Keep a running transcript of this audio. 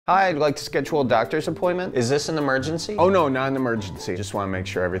Hi, I'd like to schedule a doctor's appointment. Is this an emergency? Oh no, not an emergency. Just want to make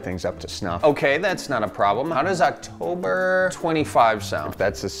sure everything's up to snuff. Okay, that's not a problem. How does October 25 sound? If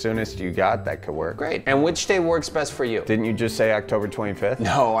that's the soonest you got, that could work. Great. And which day works best for you? Didn't you just say October 25th?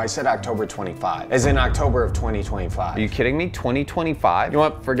 No, I said October 25. As in October of 2025. Are you kidding me? 2025? You know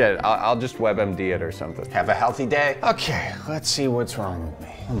what? Forget it. I'll just WebMD it or something. Have a healthy day. Okay, let's see what's wrong with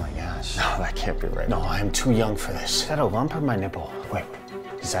me. Oh my gosh. No, that can't be right. No, I'm too young for this. Is that a lump on my nipple? Wait.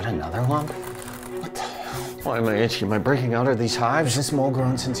 Is that another lump? What the hell? Why am I itchy? Am I breaking out of these hives? Has this mole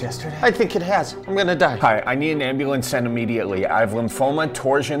grown since yesterday? I think it has. I'm gonna die. Hi, I need an ambulance sent immediately. I have lymphoma,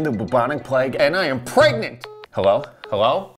 torsion, the bubonic plague, and I am pregnant! Hello? Hello?